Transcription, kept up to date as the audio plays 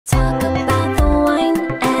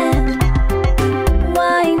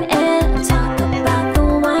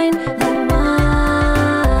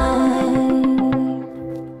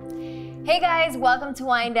welcome to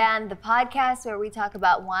Wine Dan, the podcast where we talk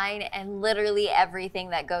about wine and literally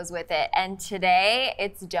everything that goes with it. And today,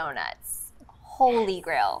 it's donuts. Holy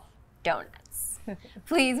Grail Donuts.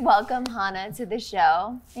 Please welcome Hana to the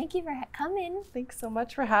show. Thank you for coming. Thanks so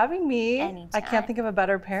much for having me. Anytime. I can't think of a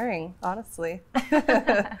better pairing, honestly.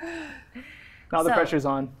 Now the pressure's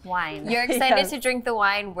on. Wine. You're excited to drink the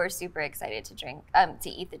wine. We're super excited to to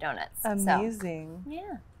eat the donuts. Amazing. So,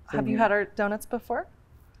 yeah. Have you had our donuts before?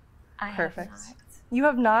 I Perfect. have not. You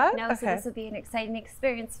have not? No, so this will be an exciting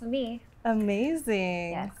experience for me.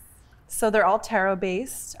 Amazing. Yes. So they're all taro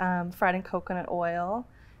based, fried in coconut oil.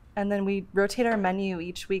 And then we rotate our menu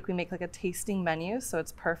each week. We make like a tasting menu, so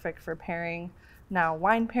it's perfect for pairing, now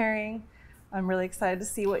wine pairing. I'm really excited to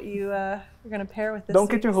see what you're going to pair with this. Don't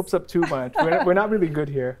get your hopes up too much. We're not really good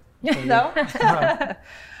here. No?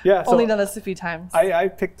 Yeah. So Only done this a few times. I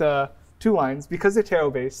picked two wines because they're taro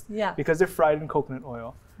based. Yeah. Because they're fried in coconut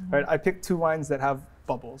oil. Right. I picked two wines that have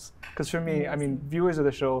bubbles. Because for me, I mean, viewers of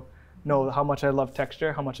the show know how much I love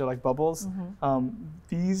texture, how much I like bubbles.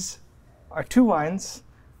 These are two wines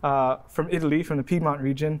from Italy, from the Piedmont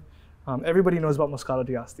region. Everybody knows about Moscato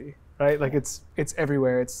d'Asti, right? Like it's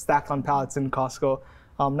everywhere. It's stacked on pallets in Costco.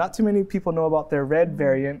 Not too many people know about their red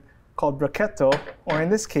variant called Bracchetto, or in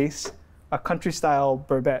this case, a country-style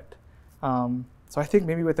Burbet. So I think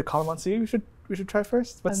maybe with the calamansi, we should try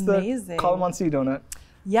first. What's Amazing. the calamansi donut?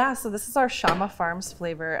 Yeah, so this is our Shama Farms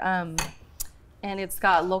flavor. And it's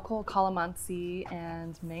got local calamansi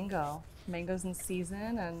and mango. Mango's in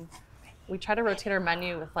season, and we try to rotate our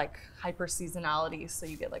menu with like hyper seasonality, so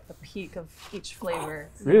you get like the peak of each flavor.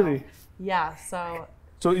 Really? Yeah, so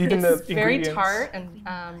even it's the very ingredients, tart and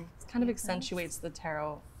it kind of accentuates the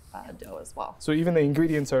taro dough as well. So even the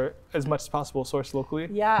ingredients are as much as possible sourced locally?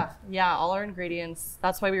 Yeah, all our ingredients.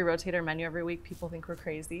 That's why we rotate our menu every week. People think we're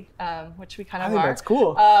crazy, which we kind of I think are. that's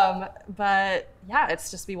cool. But yeah,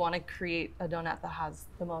 it's just we want to create a donut that has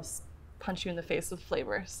the most punch you in the face with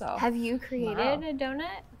flavor. So Have you created a donut?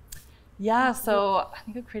 yeah, so I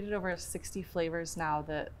think I've created over 60 flavors now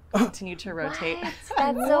that continue to rotate. What?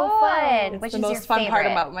 That's so fun. It's Which the is your most fun favorite? part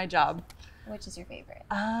about my job. Which is your favorite?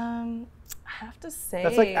 I have to say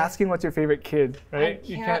That's like asking what's your favorite kid, right?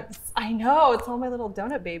 I know, it's all my little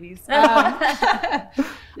donut babies. I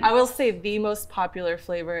will say the most popular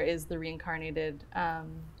flavor is the reincarnated,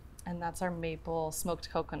 and that's our maple smoked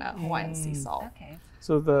coconut Hawaiian sea salt. Okay.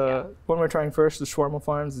 So the one we're trying first, the Shawarma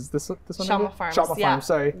Farms, is this one? Shama Farms. Shama Farms,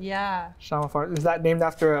 sorry. Yeah. Shama Farms. Is that named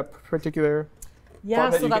after a particular Yeah,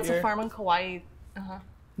 farm that so you that's get a here? farm in Kauai.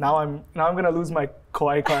 Now I'm gonna lose my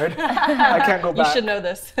Kauai card. I can't go back. You should know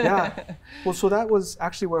this. Yeah. Well, so that was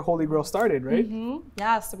actually where Holey Grail started, right?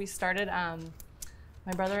 Yeah, so we started,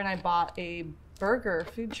 my brother and I bought a burger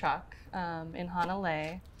food truck in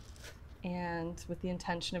Hana, and with the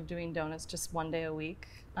intention of doing donuts just one day a week.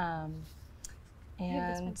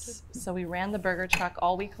 And so we ran the burger truck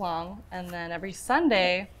all week long, and then every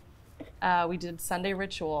Sunday, we did Sunday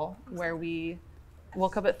ritual where we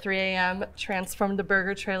woke up at 3 a.m., transformed the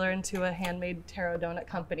burger trailer into a handmade taro donut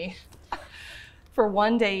company for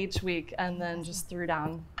one day each week, and then just threw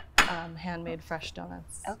down handmade fresh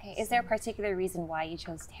donuts. Okay. Is there a particular reason why you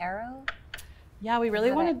chose taro? Yeah, we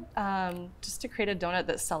really wanted just to create a donut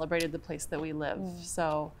that celebrated the place that we live.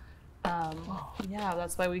 So yeah,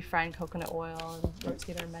 that's why we fry in coconut oil and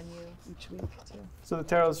rotate our menu each week too. So the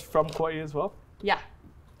taro's from Kauai as well? Yeah.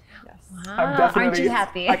 Yes. I'm definitely, Aren't you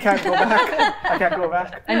happy? I can't go back. I can't go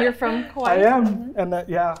back. And you're from Kauai? I am. And that,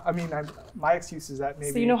 yeah, I mean, my excuse is that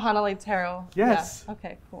maybe. So you know Hanalei Taro? Yes. Yeah.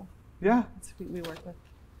 Okay, cool. Yeah. That's who we work with.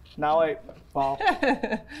 Now well,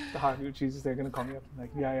 the Haraguchis, they're going to call me up.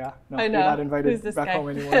 Like, yeah. No, I know. you're not invited Who's this back guy? home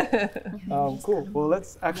anymore. Cool. Well,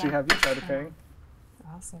 let's actually have you try the pairing,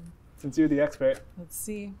 Awesome. since you're the expert. Let's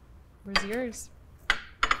see. Where's yours?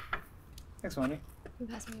 Thanks, Moni. Who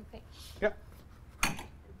has my pick? Yep.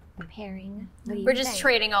 The pairing. We're just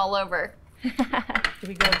trading all over. Do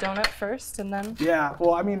we go donut first and then? Yeah.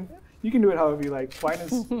 Well, I mean, you can do it however you like. Wine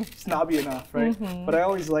is snobby enough, right? But I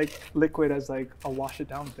always like liquid as like a wash it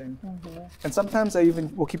down thing. And sometimes I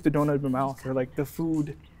even will keep the donut in my mouth, or like the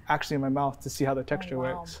food actually in my mouth, to see how the texture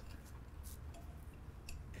works.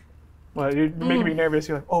 Well, you're making me nervous.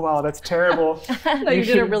 You're like, oh wow, that's terrible. No, you did a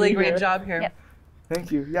shouldn't really be great here. job here. Yep.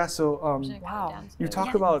 Thank you. Yeah. So Wow. you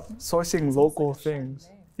talk about sourcing local things.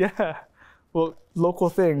 Yeah. Well, local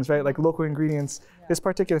things, right? Like local ingredients. This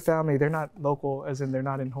particular family, they're not local, as in they're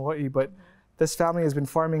not in Hawaii, but this family has been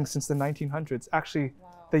farming since the 1900s. Actually,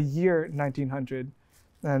 the year 1900.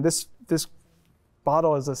 And this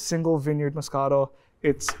bottle is a single vineyard Moscato.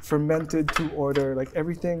 It's fermented to order. Like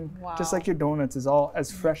everything, just like your donuts, is all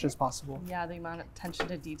as fresh as possible. Yeah, the amount of attention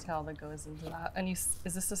to detail that goes into that. And is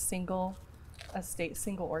this a single estate,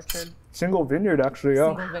 single orchard? Single vineyard, actually, yeah.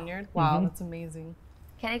 Single vineyard? Wow, that's amazing.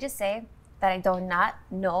 Can I just say that I do not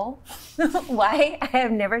know why I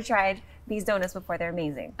have never tried these donuts before. They're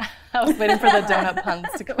amazing. I was waiting for the donut puns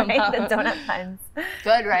to come out. The donut puns.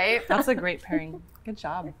 Good, right? That's a great pairing. Good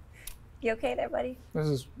job. You okay there, buddy? This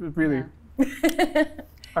is really, Yeah.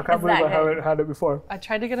 I can't believe I haven't had it before. I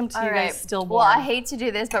tried to get them to All you right. guys still Well, warm. I hate to do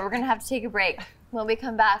this, but we're going to have to take a break. When we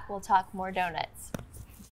come back, we'll talk more donuts.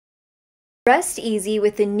 Rest easy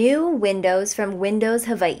with the new windows from Windows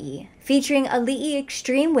Hawaii, featuring Ali'i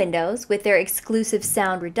Extreme windows with their exclusive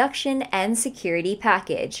sound reduction and security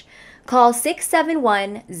package. Call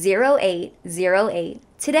 671-0808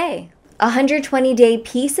 today. 120-day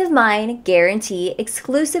peace of mind guarantee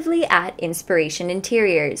exclusively at Inspiration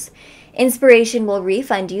Interiors. Inspiration will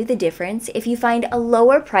refund you the difference if you find a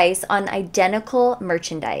lower price on identical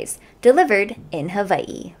merchandise delivered in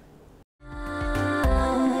Hawaii.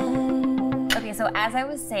 Okay, so as I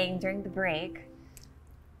was saying during the break,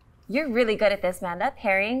 you're really good at this, man. That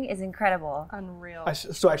pairing is incredible. Unreal.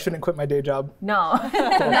 So I shouldn't quit my day job. No.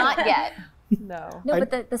 Not yet. No. No,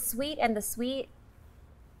 but the sweet and the sweet,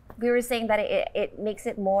 we were saying that it makes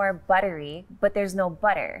it more buttery, but there's no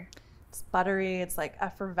butter. It's buttery, it's like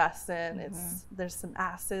effervescent, there's some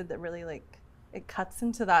acid that really it cuts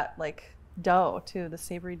into that dough too, the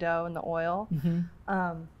savory dough and the oil.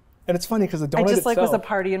 And it's funny because the donut I just itself, was a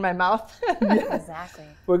party in my mouth. Exactly.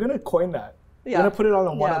 we're gonna coin that. Yeah. We're gonna put it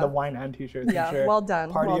on one Yeah. of the wine and t-shirts. Yeah, for sure. well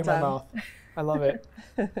done, Party well in done. my mouth. I love it.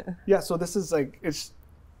 Yeah, so this is it's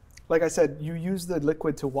like I said, you use the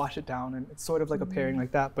liquid to wash it down, and it's sort of like a pairing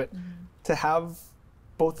like that. But to have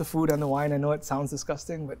both the food and the wine, I know it sounds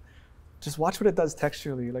disgusting, but just watch what it does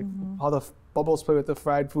texturally, like how the bubbles play with the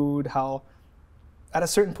fried food, how at a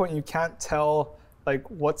certain point you can't tell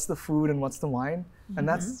what's the food and what's the wine. And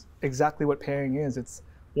that's exactly what pairing is. It's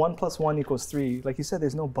 1 + 1 = 3. Like you said,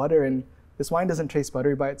 there's no butter, and this wine doesn't taste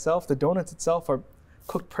buttery by itself. The donuts itself are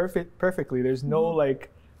cooked perfectly. There's no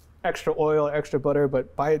extra oil, extra butter,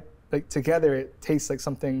 but together it tastes like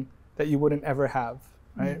something that you wouldn't ever have,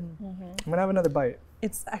 right? I'm gonna have another bite.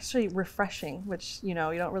 It's actually refreshing, which you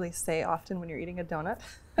don't really say often when you're eating a donut.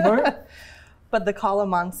 Right? But the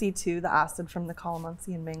calamansi too, the acid from the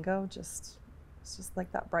calamansi and mango, it's just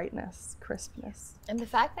like that brightness, crispness. And the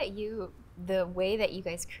fact that the way that you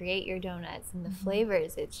guys create your donuts and the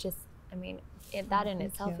flavors, it's just, that in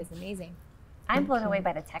itself is amazing. I'm blown away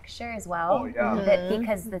by the texture as well. Oh, yeah.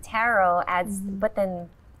 Because the taro adds, but then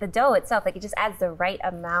the dough itself, it just adds the right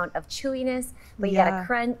amount of chewiness, but you got a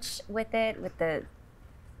crunch with it, with the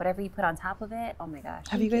whatever you put on top of it. Oh my gosh.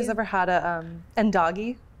 Have you guys ever had a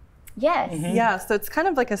endagi? Yes. Yeah, so it's kind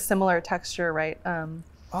of like a similar texture, right?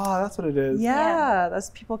 Oh, that's what it is. Yeah, that's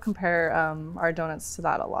people compare our donuts to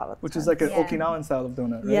that a lot of Which times. is like an Okinawan style of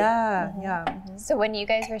donut, right? Yeah. So when you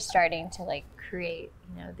guys were starting to create,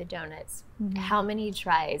 the donuts, how many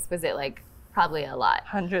tries? Was it probably a lot?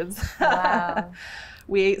 Hundreds. Wow.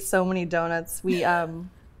 We ate so many donuts. We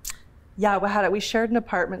we shared an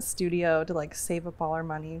apartment studio to save up all our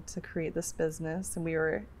money to create this business, and we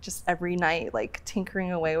were just every night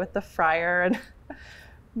tinkering away with the fryer and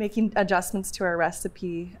making adjustments to our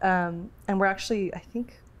recipe. And we're actually, I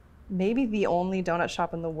think, maybe the only donut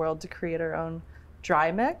shop in the world to create our own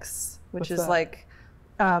dry mix, which What's is that?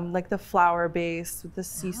 the flour base with the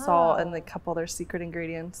sea salt and a couple other secret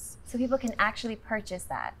ingredients. So people can actually purchase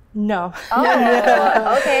that. No.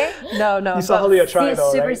 Oh, okay. No. You saw Julia try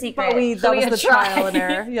though, Super right? secret. But that was the try. trial and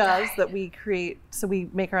error. Yeah, is that we create, so we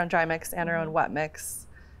make our own dry mix and our own wet mix,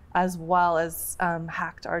 as well as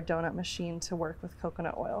hacked our donut machine to work with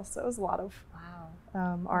coconut oil. So it was a lot of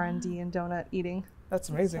R&D and donut eating. That's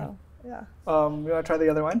amazing. So, yeah, You want to try the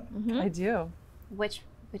other one? I do. Which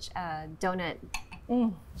donut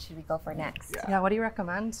should we go for next? Yeah, what do you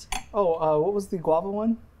recommend? Oh, what was the guava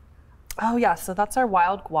one? Oh yeah, so that's our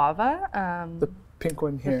wild guava. The pink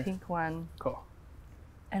one here. The pink one. Cool.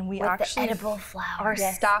 And we With actually, the edible flower. our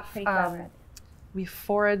stuff, pretty flower. we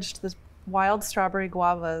foraged the wild strawberry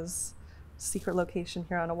guavas, secret location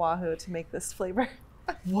here on Oahu, to make this flavor.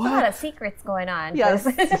 A lot of secrets going on. Yes,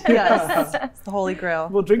 yes. It's the Holy Grail.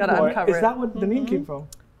 We'll drink Gotta more. uncover Is it. that what the name came from?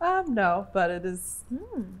 No, but it is.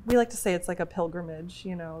 We like to say it's like a pilgrimage,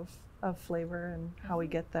 of flavor and how we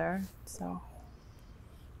get there. So.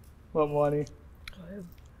 What, Moani?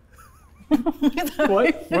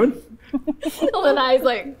 What? What? Lanai's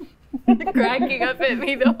cracking up at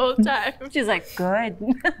me the whole time. She's like, good.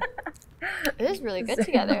 It is really good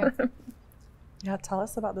together. Yeah, tell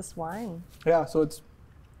us about this wine. Yeah, so it's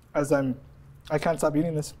I can't stop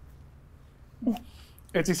eating this.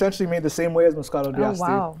 It's essentially made the same way as Moscato d'Asti,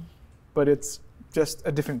 wow. but it's just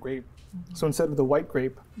a different grape. So instead of the white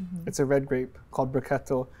grape, it's a red grape called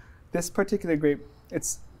Brachetto. This particular grape,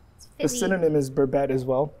 the synonym is Bourbet as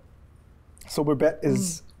well. So Bourbet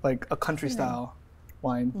is like a country style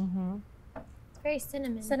wine. It's very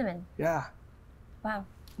cinnamon. Cinnamon. Yeah. Wow.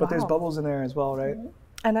 But there's bubbles in there as well, right?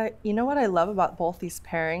 And you know what I love about both these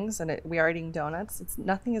pairings, and we are eating donuts,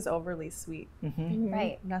 nothing is overly sweet.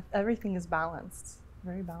 Right. Everything is balanced,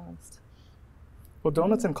 very balanced. Well,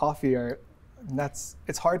 donuts and coffee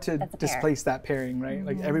it's hard to displace that pairing, right?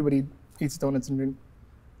 Like everybody eats donuts and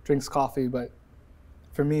drinks coffee, but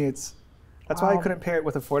for me that's why I couldn't pair it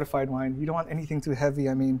with a fortified wine. You don't want anything too heavy.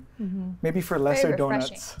 I mean, maybe for lesser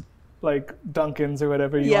donuts, like Dunkin's or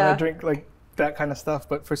whatever, you want to drink like that kind of stuff,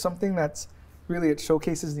 but for something that's really, it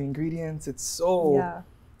showcases the ingredients. It's so,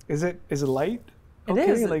 is it light? It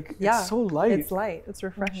is. Like, it's so light. It's light, it's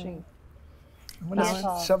refreshing. I'm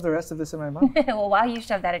gonna shove the rest of this in my mouth. Well, while you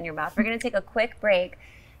shove that in your mouth, we're gonna take a quick break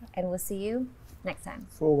and we'll see you next time.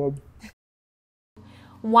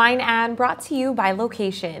 Wine Ad brought to you by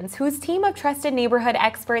Locations, whose team of trusted neighborhood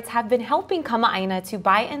experts have been helping Kama'aina to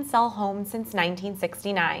buy and sell homes since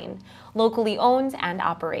 1969. Locally owned and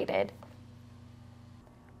operated.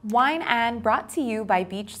 Wine Ad brought to you by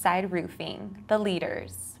Beachside Roofing, the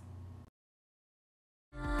leaders.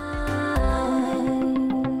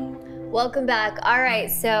 Welcome back. All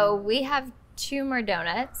right, so we have 2 more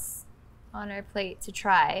donuts on our plate to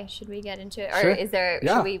try. Should we get into it? Or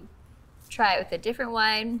should we try it with a different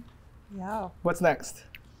wine? Yeah. What's next?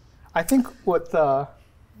 I think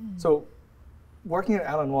so working at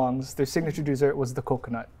Alan Wong's, their signature dessert was the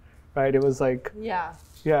coconut, right? It was like,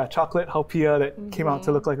 chocolate halpia that came out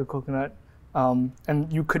to look like a coconut.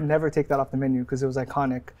 And you could never take that off the menu because it was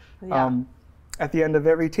iconic. Yeah. At the end of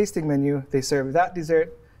every tasting menu, they served that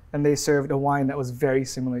dessert and they served a wine that was very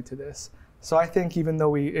similar to this. So I think even though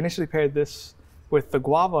we initially paired this with the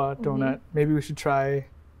guava donut, maybe we should try,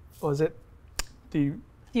 what was it? The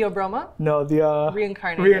Theobroma? No, the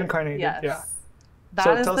Reincarnated. Reincarnated, Yes. yeah.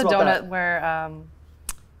 That is tell the us about donut that. where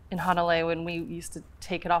in Honolulu, when we used to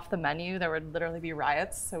take it off the menu, there would literally be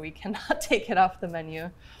riots, so we cannot take it off the menu.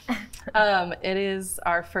 It is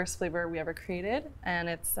our first flavor we ever created, and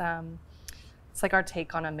it's like our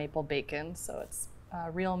take on a maple bacon. So it's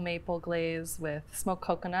real maple glaze with smoked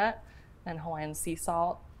coconut and Hawaiian sea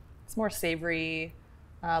salt. It's more savory,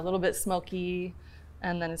 a little bit smoky,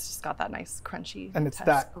 and then it's just got that nice crunchy And it's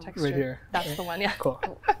texture. right here. That's the one, yeah. Cool.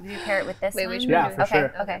 Did you pair it with this one? which one? Yeah, for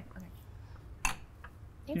sure. Okay.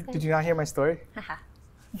 Did you not hear my story?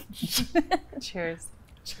 Cheers.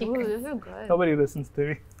 Ooh, this is good. Nobody listens to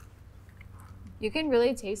me. You can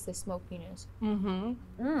really taste the smokiness.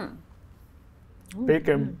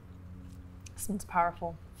 Bacon. Smells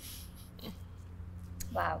powerful.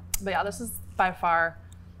 Wow. But yeah, this is by far,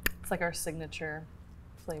 it's like our signature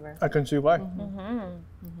flavor. I can see why.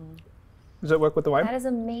 Does it work with the wine? That is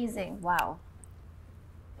amazing. Wow.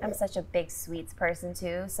 I'm such a big sweets person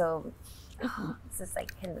too, so this is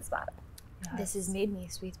like hitting the spot. This has made me a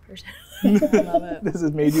sweets person. I love it. This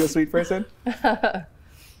has made you a sweet person?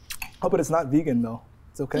 Oh, but it's not vegan though.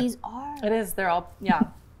 It's okay. These are. It is, they're all, yeah.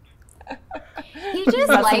 He just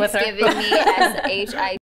Messing likes with her. giving me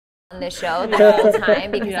SHI on the show the whole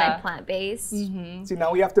time because Yeah. I'm plant-based. See,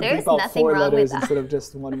 now we have to There's bleep out nothing 4 wrong with letters that. instead of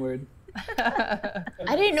just 1 word. I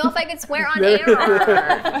didn't know if I could swear on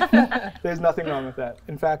air. There's nothing wrong with that.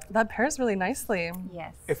 In fact, That pairs really nicely.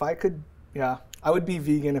 Yes. if I could, I would be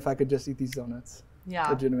vegan if I could just eat these donuts. Yeah.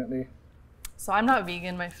 Legitimately. So I'm not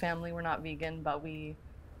vegan, my family, we're not vegan, but we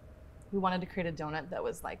wanted to create a donut that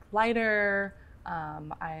was like lighter,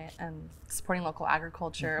 and supporting local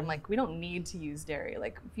agriculture. I'm like, we don't need to use dairy.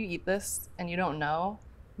 Like if you eat this and you don't know,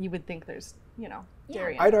 you would think there's,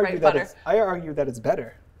 dairy in I'd it, argue right? that Butter. I argue that it's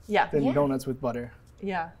better Yeah. than donuts with butter.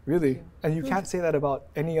 Yeah. Really? And you can't say that about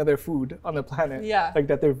any other food on the planet. Yeah. Like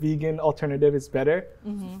that their vegan alternative is better.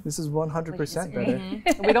 This is 100% disagree?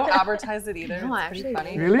 better. We don't advertise it either. No, It's actually, pretty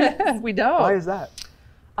funny. Really? We don't. Why is that?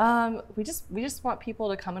 We just want people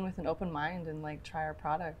to come in with an open mind and like try our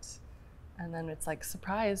product, and then it's like,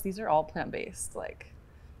 surprise, these are all plant-based. Like,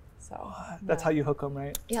 so That's how you hook them,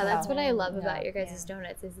 right? Yeah, that's what I love about Yeah. your guys'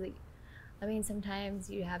 donuts is like, I mean, sometimes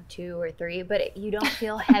you have 2 or 3, but you don't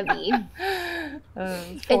feel heavy.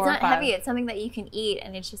 It's 4 or not 5. heavy. It's something that you can eat,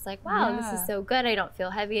 and it's just like, wow, this Yeah. is so good. I don't feel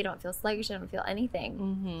heavy. I don't feel sluggish. I don't feel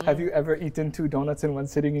anything. Have you ever eaten 2 donuts in one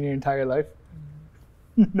sitting in your entire life?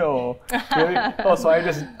 No. Really? Oh, so I'm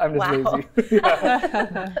just Wow. lazy.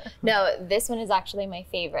 Yeah. No, this one is actually my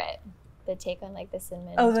favorite. the take on like the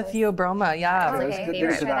cinnamon. Oh, the twist? Theobroma, yeah. Okay, let's get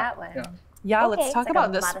favorite. into Try that one. Yeah. Yeah, Okay. let's talk It's like about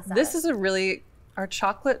a this. matasada. This is a really, our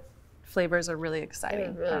chocolate flavors are really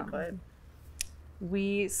exciting. good.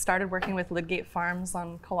 We started working with Lidgate Farms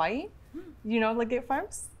on Kauai. You know Lidgate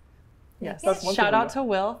Farms? Yes. That's one Shout thing we out to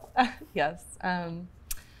Will. Yes.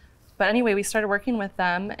 But anyway, we started working with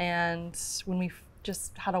them, and when we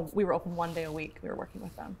were open 1 day a week, we were working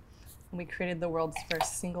with them. And we created the world's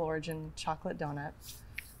first single origin chocolate donut.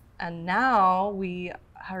 And now we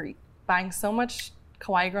are buying so much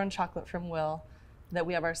Kauai grown chocolate from Will that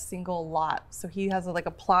we have our single lot. So he has like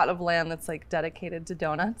a plot of land that's like dedicated to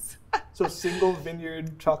donuts. So single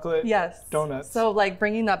vineyard chocolate Yes. donuts. So like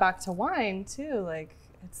bringing that back to wine too, like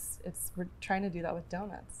we're trying to do that with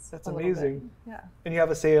donuts. That's a little bit. amazing. Yeah. And you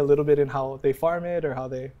have a say a little bit in how they farm it or how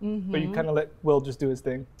they, or you kind of let Will just do his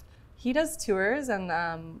thing. He does tours, and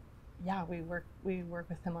yeah, we work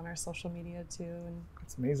with him on our social media too, and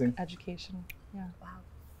It's amazing. education. Yeah, Wow.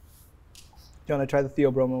 Do you want to try the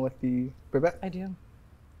Theobroma with the Bourbet? I do.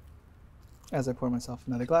 As I pour myself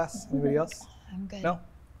another glass. Anybody else? I'm good. No?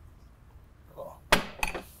 Cool.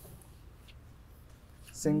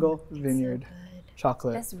 Single vineyard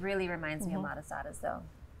chocolate. This really reminds me of matasadas, though.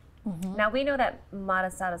 Now we know that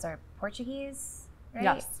matasadas are Portuguese, right?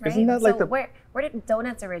 Yes. Right? Isn't that like so the- where did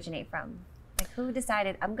donuts originate from? Like who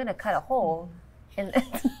decided I'm gonna cut a hole and,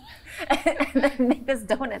 and then make this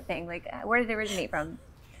donut thing? Like where did it originate from?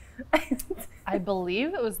 I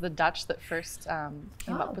believe it was the Dutch that first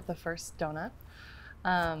came up with the first donut.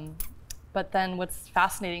 But then what's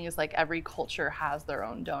fascinating is like every culture has their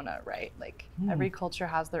own donut, right? Like every culture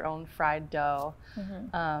has their own fried dough.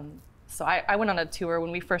 So I went on a tour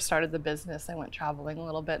when we first started the business. I went traveling a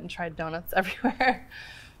little bit and tried donuts everywhere.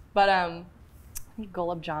 But I think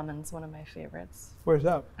gulab jamun's one of my favorites. Where's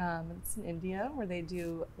that? It's in India where they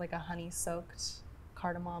do like a honey-soaked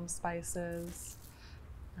cardamom spices.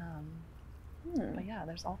 But yeah,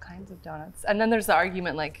 there's all kinds of donuts. And then there's the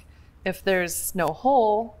argument like, if there's no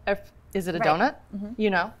hole, is it a donut? You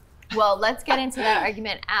know? Well, let's get into that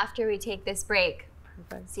argument after we take this break.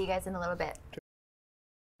 Perfect. See you guys in a little bit.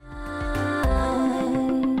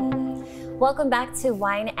 Welcome back to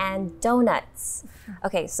Wine and Donuts.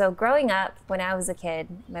 Okay, so growing up, when I was a kid,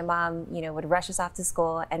 my mom, would rush us off to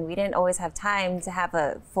school, and we didn't always have time to have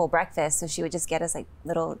a full breakfast, so she would just get us like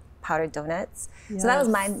little powdered donuts. So that was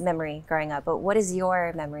my memory growing up. But what is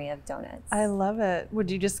your memory of donuts? I love it. Would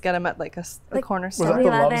you just get them at like a corner Was store? that the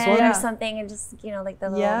Love's 7-Eleven one? or something, and just like the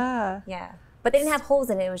little Yeah. But they didn't have holes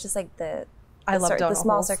in it. It was just like the love the donut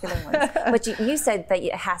small holes. circular ones. But you said that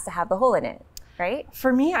it has to have the hole in it, right?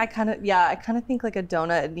 For me, I kind of think like a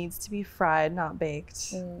donut, it needs to be fried, not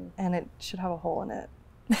baked, and it should have a hole in it.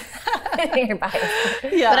 You're biased.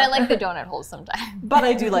 Yeah. But I like the donut holes sometimes. But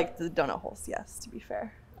I do like the donut holes, yes, to be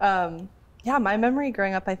fair. Yeah, my memory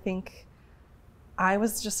growing up, I think I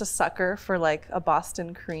was just a sucker for like a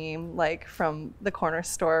Boston cream, like from the corner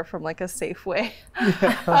store, from like a Safeway.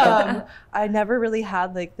 I never really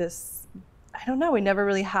had like this, I don't know, we never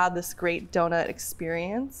really had this great donut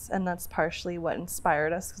experience. And that's partially what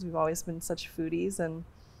inspired us, because we've always been such foodies. And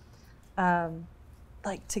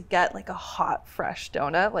like to get like a hot, fresh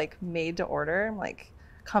donut, like made to order, like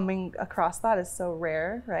coming across that is so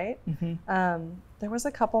rare, right? There was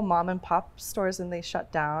a couple mom and pop stores and they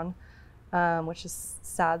shut down, which is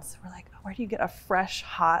sad. So we're like, where do you get a fresh,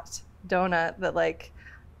 hot donut that like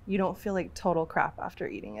you don't feel like total crap after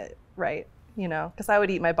eating it, right? Because I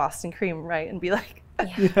would eat my Boston cream, right, and be like,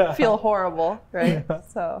 feel horrible, right?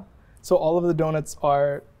 So all of the donuts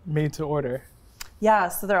are made to order. Yeah,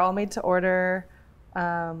 so they're all made to order,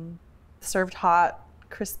 served hot,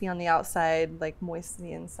 crispy on the outside, like moist on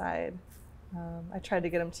the inside. I tried to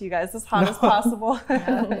get them to you guys as hot as possible.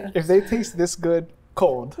 If they taste this good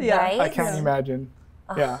cold, Yeah. I can't imagine.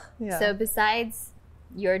 Yeah. So besides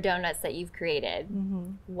your donuts that you've created,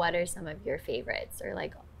 what are some of your favorites or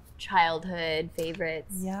like childhood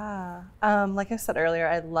favorites? Yeah. Like I said earlier,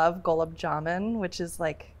 I love gulab jamun, which is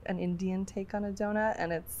like an Indian take on a donut,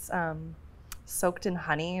 and it's soaked in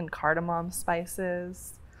honey and cardamom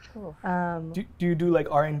spices. Do you do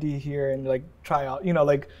like R&D here and like try out,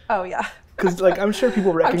 like, Oh yeah. because like I'm sure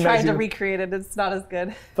people I'm recognize trying you, to recreate it. It's not as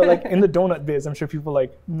good. but like in the donut biz, I'm sure people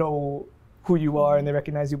like know who you are and they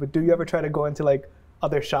recognize you. But do you ever try to go into like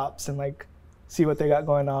other shops and like see what they got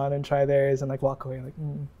going on and try theirs and like walk away like?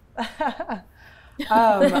 You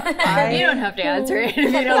don't have to answer it if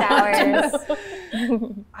you don't want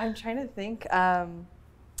to. I'm trying to think.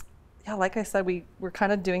 Yeah, like I said, we're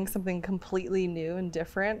kind of doing something completely new and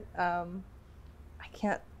different. I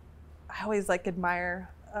always like admire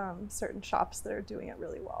certain shops that are doing it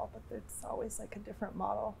really well, but it's always like a different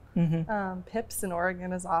model. Pips in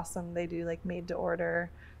Oregon is awesome. They do like made to order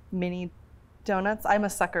mini donuts. I'm a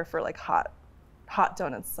sucker for like hot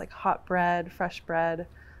donuts, like hot bread, fresh bread.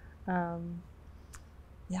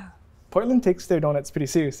 Yeah. Portland takes their donuts pretty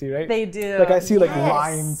seriously, right? They do. Like I see like Yes.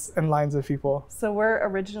 lines and lines of people. So we're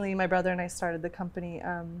originally, my brother and I started the company,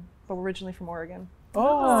 but we're originally from Oregon.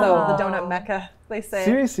 Oh. So the donut mecca, they say.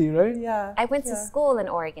 Seriously, right? Yeah. I went to school in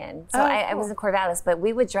Oregon, so Oh, I was cool. in Corvallis, but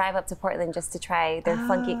we would drive up to Portland just to try their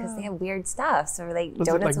funky, because they have weird stuff. So like Was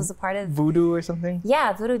it, donuts like, was a part of. Voodoo or something?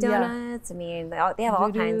 Yeah, voodoo Yeah. donuts. I mean, they have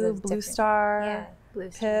all kinds of Blue different- Star, Yeah.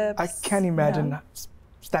 Pips. I can't imagine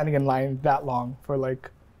standing in line that long for like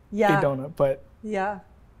Yeah. a donut, but Yeah.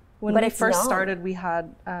 When But we it's first known. started, we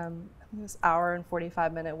had I think it was hour and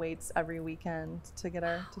 45-minute waits every weekend to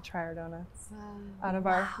try our donuts out of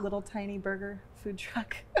our little tiny burger food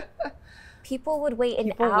truck. People would wait an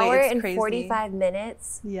People wait, hour it's and crazy. 45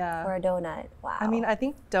 minutes Yeah. for a donut. Wow. I mean, I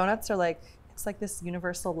think donuts are like, it's like this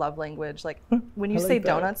universal love language. Like when you I say like that.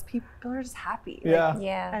 donuts, people are just happy. Like, yeah.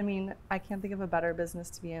 yeah. I mean, I can't think of a better business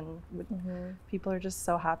to be in. People are just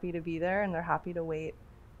so happy to be there, and they're happy to wait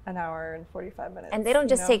an hour and 45 minutes. And they don't you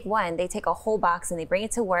just know? take one, they take a whole box and they bring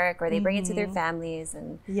it to work or they bring it to their families,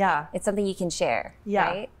 and Yeah. it's something you can share. Yeah.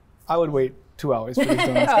 Right? I would wait 2 hours for these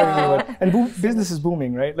donuts. I really would. And business is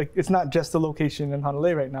booming, right? Like it's not just the location in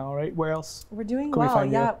Honolulu right now, right? Where else? We're doing Could we well,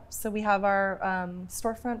 find you? yeah. So we have our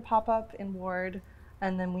storefront pop-up in Ward,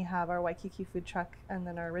 and then we have our Waikiki food truck, and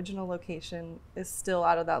then our original location is still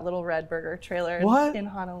out of that little red burger trailer What? in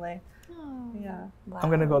Honolulu. Yeah. I'm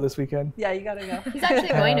gonna go this weekend. Yeah, you gotta go. He's actually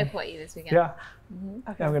going to Kauai this weekend. Yeah,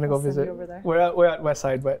 Okay, I'm gonna go I'll send visit. you over there. We're at West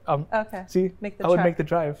Side, but Okay. see, Make the I would trek. make the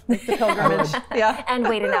drive. The pilgrimage. Yeah. And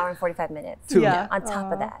wait an hour and 45 minutes. Yeah. On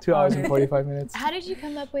top of that. 2 hours and 45 minutes. How did you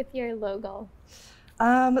come up with your logo?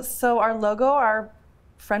 So our logo, our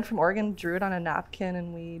friend from Oregon drew it on a napkin,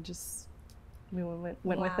 and we went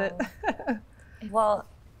with it. Well,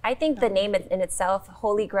 I think the name in itself,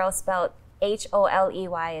 Holey Grail, spelled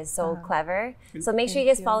Holey, is so clever. So make sure you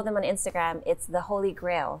guys follow them on Instagram. It's the Holey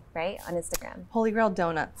Grail, right? On Instagram. Holey Grail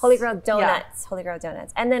Donuts. Holey Grail Donuts. Holey Grail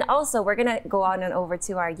Donuts. And then also, we're going to go on and over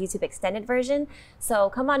to our YouTube extended version. So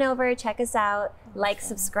come on over, check us out, like,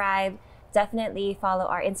 subscribe. Definitely follow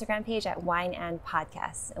our Instagram page at Wine and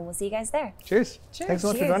Podcasts. And we'll see you guys there. Cheers. Thanks so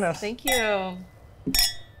much for joining us. Thank you.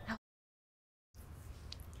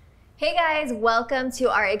 Hey guys, welcome to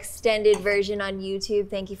our extended version on YouTube.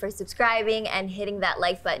 Thank you for subscribing and hitting that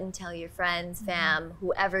like button. Tell your friends, fam,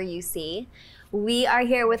 whoever you see. We are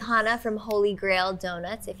here with Hana from Holey Grail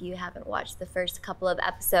Donuts. If you haven't watched the first couple of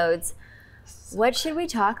episodes, what should we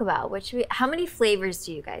talk about? How many flavors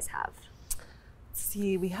do you guys have? Let's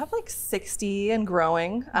see, we have like 60 and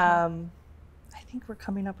growing. I think we're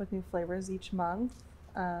coming up with new flavors each month.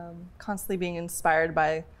 Constantly being inspired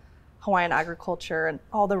by Hawaiian agriculture and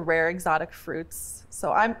all the rare exotic fruits.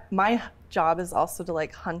 So my job is also to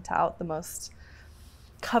like hunt out the most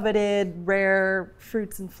coveted rare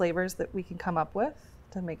fruits and flavors that we can come up with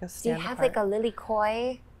to make us Do you stand have apart. like a lily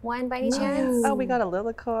koi one by any chance? Oh, we got a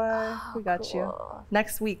lilikoi. We got cool. you.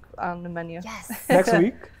 Next week on the menu. Yes. Next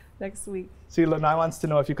week. Next week. See, Lanai wants to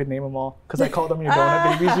know if you could name them all because I called them your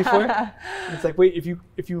donut babies before. And it's like, wait, if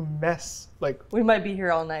you mess like We might be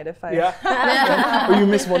here all night if I. yeah, or you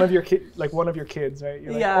miss one of your kids, right?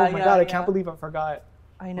 You're like, Yeah, oh my yeah, god, I yeah. can't believe I forgot.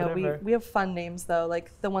 I know, Whatever. we have fun names though,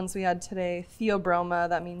 like the ones we had today. Theobroma,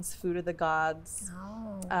 that means food of the gods.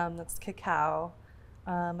 That's cacao.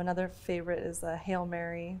 Another favorite is a Hail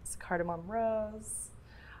Mary. It's cardamom rose.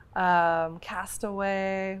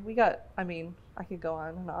 Castaway. I could go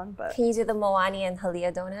on and on, but Can you do the Moani and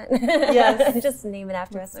Halia donut? Yes. Just name it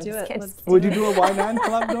after us. I'm do just it. kidding. Let's Would you do a wine and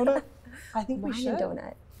collab donut? I think we Wine should. and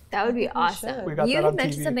donut. That would be think we awesome. should. We got You that on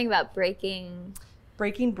mentioned TV. something about breaking.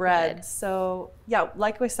 Breaking bread. So yeah,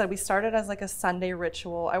 like we said, we started as like a Sunday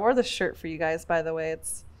ritual. I wore the shirt for you guys, by the way.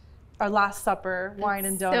 It's our Last Supper, wine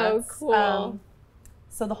and so donuts. cool.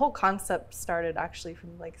 So the whole concept started actually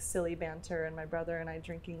from like silly banter and my brother and I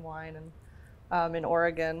drinking wine and in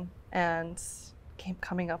Oregon, and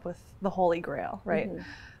coming up with the Holy Grail, right?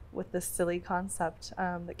 With this silly concept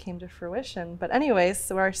that came to fruition. But anyways,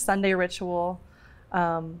 so our Sunday ritual,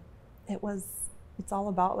 it's all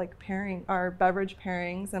about like pairing our beverage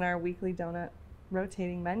pairings and our weekly donut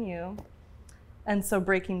rotating menu. And so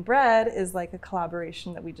Breaking Bread is like a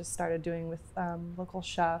collaboration that we just started doing with local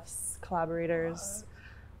chefs, collaborators,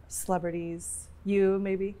 celebrities, you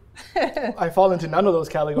maybe. I fall into none of those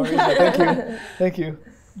categories, but thank you. Thank you.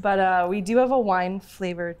 But we do have a wine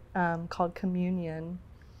flavor called Communion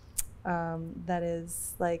that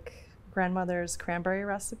is like grandmother's cranberry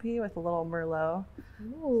recipe with a little Merlot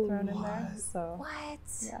thrown in there. So What?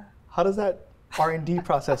 yeah. How does that R&D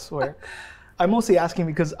process work? I'm mostly asking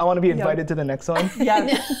because I want to be invited to the next one.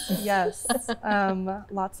 Yes, yes.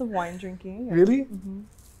 Lots of wine drinking. Really?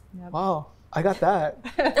 Yep. Wow, I got that.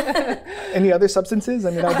 Any other substances?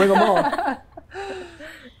 I mean, I'll bring them all.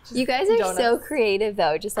 You guys are so donuts. creative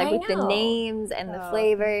though, just like I with the know. names and the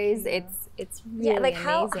flavors. It's really Yeah, like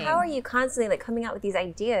amazing. how are you constantly like coming out with these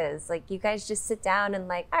ideas? Like you guys just sit down and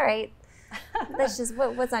like, all right, let's just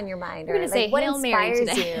what's on your mind? We're gonna say like, what Hail Mary inspires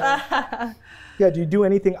today. you? Yeah, do you do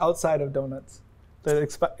anything outside of donuts that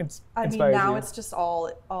inspires I mean, now you? it's just all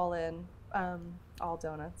in, all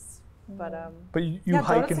donuts. But But you yeah,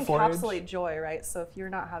 hike donuts and forage? encapsulate joy, right? So if you're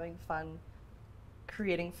not having fun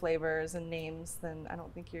creating flavors and names, then I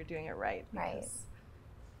don't think you're doing it right. Right. Because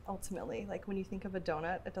ultimately, like when you think of a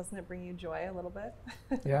donut, doesn't it bring you joy a little bit?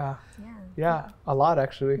 Yeah. Yeah. A lot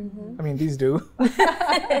actually. I mean, these do.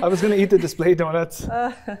 I was gonna eat the display donuts.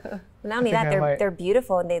 Not only think I that, might. they're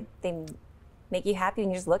beautiful and they make you happy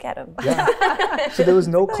when you just look at them. Yeah. So there was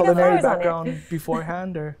no got culinary flowers on it. background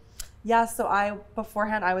beforehand, or? Yeah, so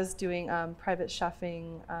beforehand I was doing private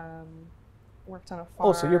chefing, worked on a farm.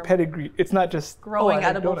 Oh, so your pedigree. It's not just Growing I like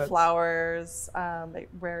edible donuts. flowers, like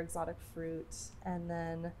rare exotic fruit, and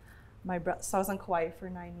then so I was on Kauai for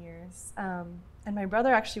 9 years, and my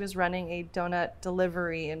brother actually was running a donut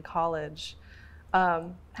delivery in college,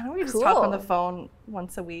 and we just talk on the Cool. phone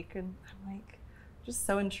once a week, and I'm like just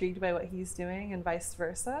so intrigued by what he's doing and vice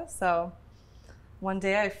versa. So one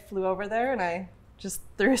day I flew over there and I just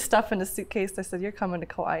threw stuff in a suitcase. I said, "You're coming to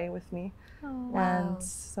Kauai with me." Wow. And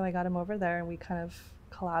so I got him over there and we kind of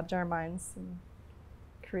collabed our minds and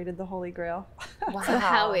created the Holy Grail. Wow. So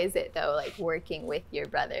how is it though, like working with your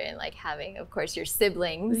brother and like having, of course, your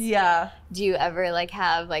siblings? Yeah. Do you ever like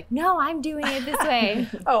have like, no, I'm doing it this way?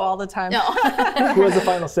 Oh, all the time. No. Who has the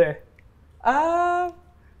final say?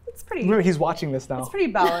 It's pretty. Remember, he's watching this now. It's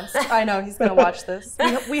pretty balanced. I know he's gonna watch this.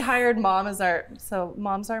 We hired mom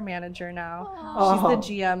mom's our manager now. She's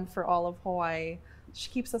the GM for all of Hawaii. She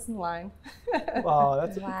keeps us in line. Wow,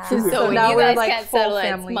 that's Wow. truly So when now you we're, guys like, can't full settle it, it's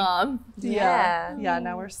family. mom. Yeah. Yeah.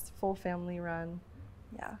 Now we're full family run.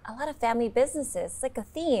 Yeah. A lot of family businesses. It's like a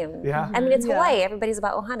theme. Yeah. I mean, it's Yeah. Hawaii. Everybody's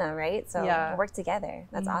about Ohana, right? So Yeah. we work together.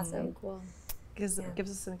 That's awesome. Cool. Gives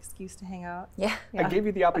us an excuse to hang out. Yeah. I gave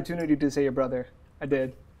you the opportunity to say your brother. I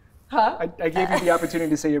did. Huh? I gave you the opportunity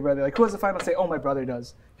to say your brother. Like, who has the final say? Oh, my brother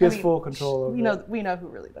does. He has full control over it. We know who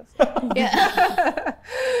really does. Yeah.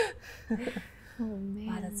 Oh man.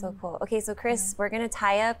 Wow, that's so cool. Okay, so Chris, we're gonna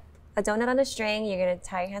tie up a donut on a string. You're gonna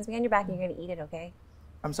tie your hands behind your back and you're gonna eat it, okay?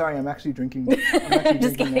 I'm sorry, I'm actually drinking.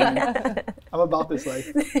 Wine. I'm about this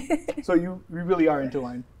life. So we really are into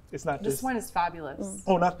wine. It's not This just wine is fabulous.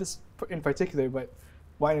 oh, not this in particular, but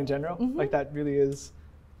wine in general. Like that really is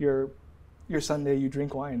your Sunday. You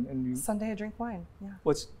drink wine, and you. Sunday I drink wine. Yeah.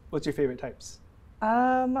 What's your favorite types?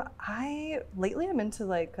 Lately I'm into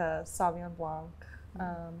like Sauvignon Blanc.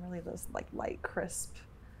 Really those like light, crisp.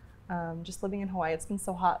 Just living in Hawaii, it's been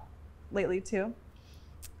so hot lately too.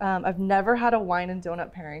 I've never had a wine and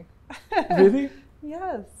donut pairing. Really?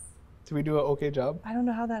 Yes. Did we do an okay job? I don't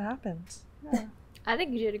know how that happened. Yeah. I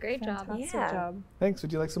think you did a great job. Fantastic Yeah. job. Thanks.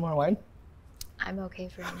 Would you like some more wine? I'm okay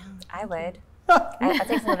for now. I would. I'll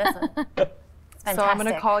take some of this one. It's fantastic. So I'm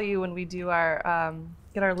gonna call you when we do our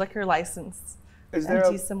get our liquor license Is there and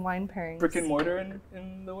do a some wine pairings. brick and mortar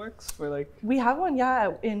in the works for like? We have one,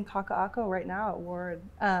 yeah, in Kaka'ako right now at Ward.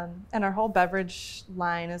 And our whole beverage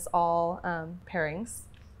line is all pairings,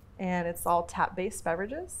 and it's all tap-based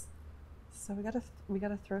beverages. So we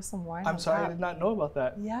gotta throw some wine. I'm on sorry, I tap. did not know about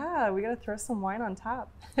that. Yeah, we gotta throw some wine on tap.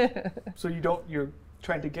 So you're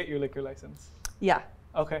trying to get your liquor license. Yeah,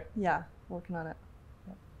 Okay. yeah, working on it.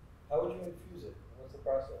 How would you infuse it? What's the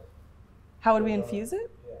process? How would we infuse it?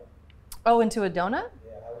 Yeah. Oh, into a donut?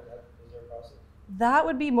 Yeah. Is there a process? That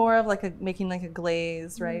would be more of like making like a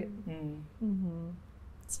glaze, right? Mm. Mm-hmm.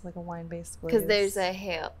 It's like a wine-based glaze. Because there's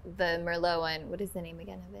the Merlot one. What is the name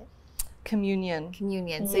again of it? communion.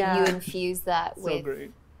 Communion. So Yeah. you infuse that So with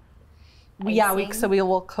great. icing? We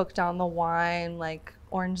will cook down the wine, like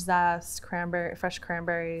orange zest, fresh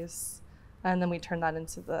cranberries, and then we turn that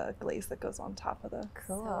into the glaze that goes on top of the.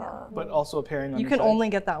 Cool. Yeah. But also a pairing on You the can side. only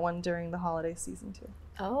get that one during the holiday season too.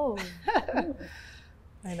 Oh.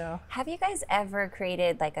 I know. Have you guys ever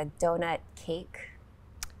created like a donut cake?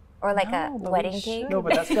 Or like No, a but we wedding should. cake? No,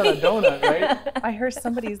 but that's not a donut, right? I heard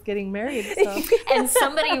somebody's getting married, so. And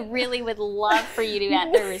somebody really would love for you to be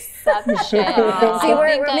at the reception. See, I we're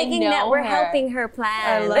think I making that, know we're her. helping her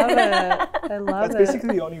plan. I love it. I love That's it.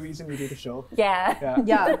 basically the only reason we do the show. Yeah. Yeah.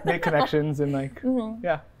 Yeah. Make connections and like,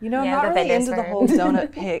 yeah. You know, I'm Yeah, not the really vendors into the for- whole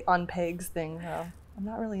donut peg on pegs thing, though. I'm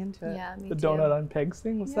not really into it. Yeah, me The too. donut on pegs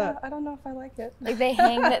thing, what's Yeah, that? I don't know if I like it. Like they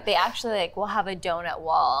hang that they actually like will have a donut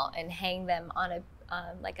wall and hang them on a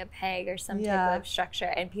like a peg or some Yeah. type of structure,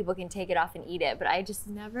 and people can take it off and eat it. But I just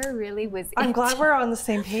never really was. I'm glad we're on the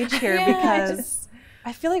same page here Yeah, I because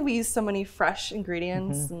I feel like we use so many fresh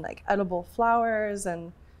ingredients and like edible flowers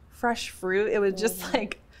and fresh fruit. It was just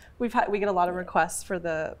like we get a lot of requests for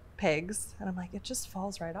the pegs, and I'm like, it just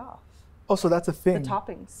falls right off. Oh, so that's a The thing.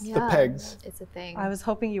 toppings. The pegs. It's a thing. I was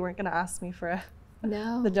hoping you weren't going to ask me for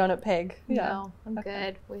no. the donut peg. Yeah. No, I'm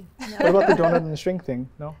good. What about the donut and the string thing?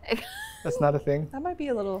 No? That's not a thing? That might be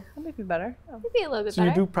better. Maybe a little bit So better.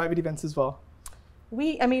 you do private events as well?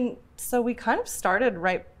 So we kind of started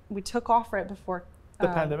we took off right before The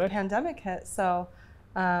pandemic? pandemic hit. So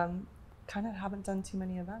kind of haven't done too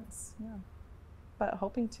many events. Yeah. But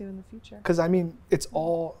hoping to in the future. Because I mean, it's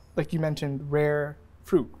all, like you mentioned, rare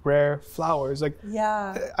fruit, rare flowers. Like,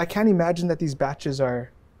 Yeah. I can't imagine that these batches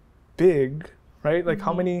are big, right? Like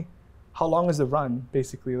how long is the run,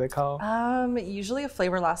 basically? Like how, Usually a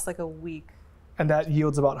flavor lasts like a week. and that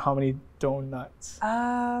yields about how many donuts?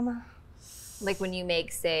 Like when you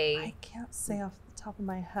make, say, I can't say off the top of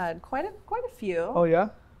my head. Quite a few. Oh yeah?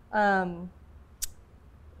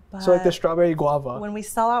 But So like the strawberry guava. when we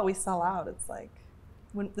sell out, we sell out. It's like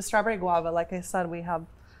when the strawberry guava, like I said,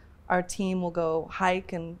 our team will go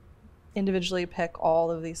hike and individually pick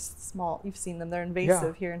all of these small, you've seen them, they're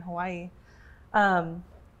invasive here in Hawaii.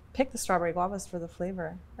 Pick the strawberry guavas for the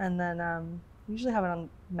flavor. And then usually have it on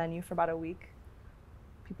menu for about a week.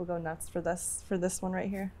 People go nuts for this one right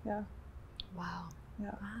here. Yeah. wow.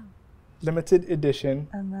 Yeah. Limited edition,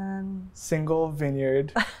 And then single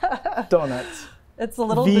vineyard donuts. it's a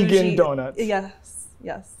little Vegan bougie. donuts.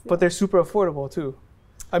 Yes. But they're super affordable too.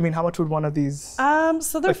 I mean, how much would one of these? So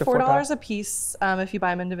they're Like the 4-pack? $4 a piece if you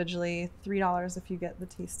buy them individually, $3 if you get the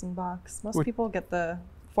tasting box. Most people get the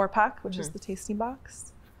 4-pack, which is the tasting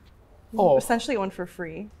box. Oh. Essentially one for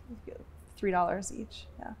free. You get $3 each.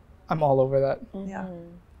 Yeah. I'm all over that. Yeah.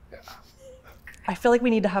 I feel like we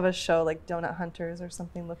need to have a show like Donut Hunters or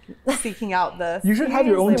something seeking out the. You should have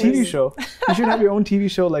your own TV Seriously. show. You should have your own TV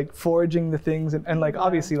show, like foraging the things and like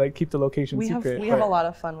obviously like keep the location We have secret. a but- lot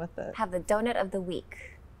of fun with it. Have the donut of the week.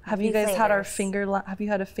 Have you Few guys had our flavors. have you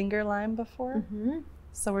had a finger lime before?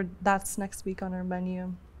 So that's next week on our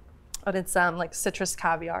menu. But it's like citrus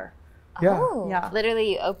caviar. Yeah. Oh. Yeah.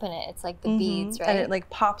 Literally, you open it. It's like the beads, right? And it like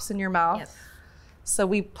pops in your mouth. Yep. So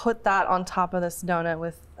we put that on top of this donut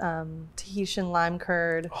with Tahitian lime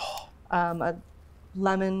curd, a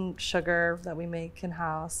lemon sugar that we make in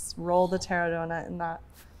house. Roll the taro donut in that.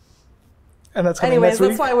 And that's coming Anyways, next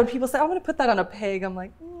that's week. why when people say I'm gonna put that on a pig, I'm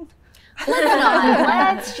like,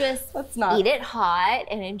 Let's just let's not. eat it hot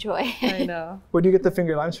and enjoy it. I know. Where do you get the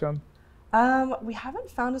finger limes from? We haven't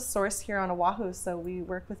found a source here on Oahu, so we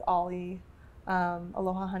work with Ollie,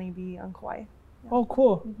 Aloha Honeybee on Kauai. Oh,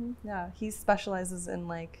 cool. Yeah, he specializes in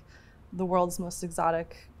like the world's most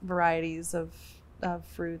exotic varieties of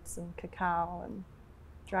fruits and cacao and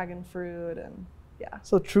dragon fruit and yeah.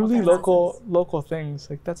 So truly kinds of local things.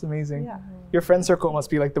 Like that's amazing. Yeah. Your friend circle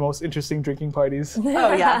must be like the most interesting drinking parties.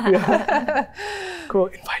 Oh yeah. Cool.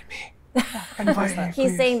 Invite me. Invite me. He's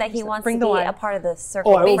please. saying that he wants Bring to the be wine. a part of the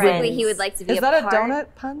circle. I will of bring- Basically, friends. he would like to be Is a that a part. donut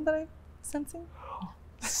pun that I'm sensing?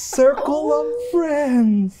 Circle of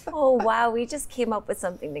friends. Oh wow, we just came up with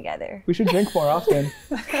something together. We should drink more often.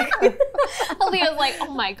 Leah's like,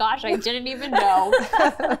 oh my gosh, I didn't even know.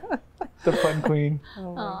 The fun queen.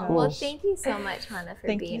 Oh my Aw, gosh. well, thank you so much, Hana, for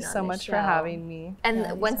Thank being you on so the much show. for having me. And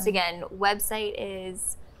Yeah, once again, website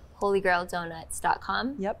is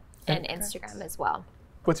holygraildonuts.com Yep. and Instagram as well.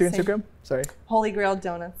 What's your Same. Instagram? Sorry. Holey Grail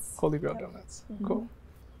Donuts. Holey Grail Donuts. Cool.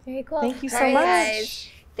 Very cool. Thank you so All right, much. guys.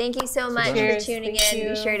 Thank you so much Cheers. for tuning Thank in. you.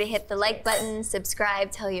 Be sure to hit the like button,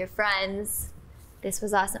 subscribe, tell your friends. This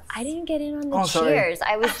was awesome. I didn't get in on the Oh, sorry. cheers.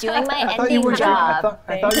 I was doing my I thought you ending were. job.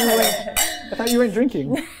 I thought you weren't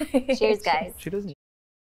drinking. Cheers, guys. She doesn't.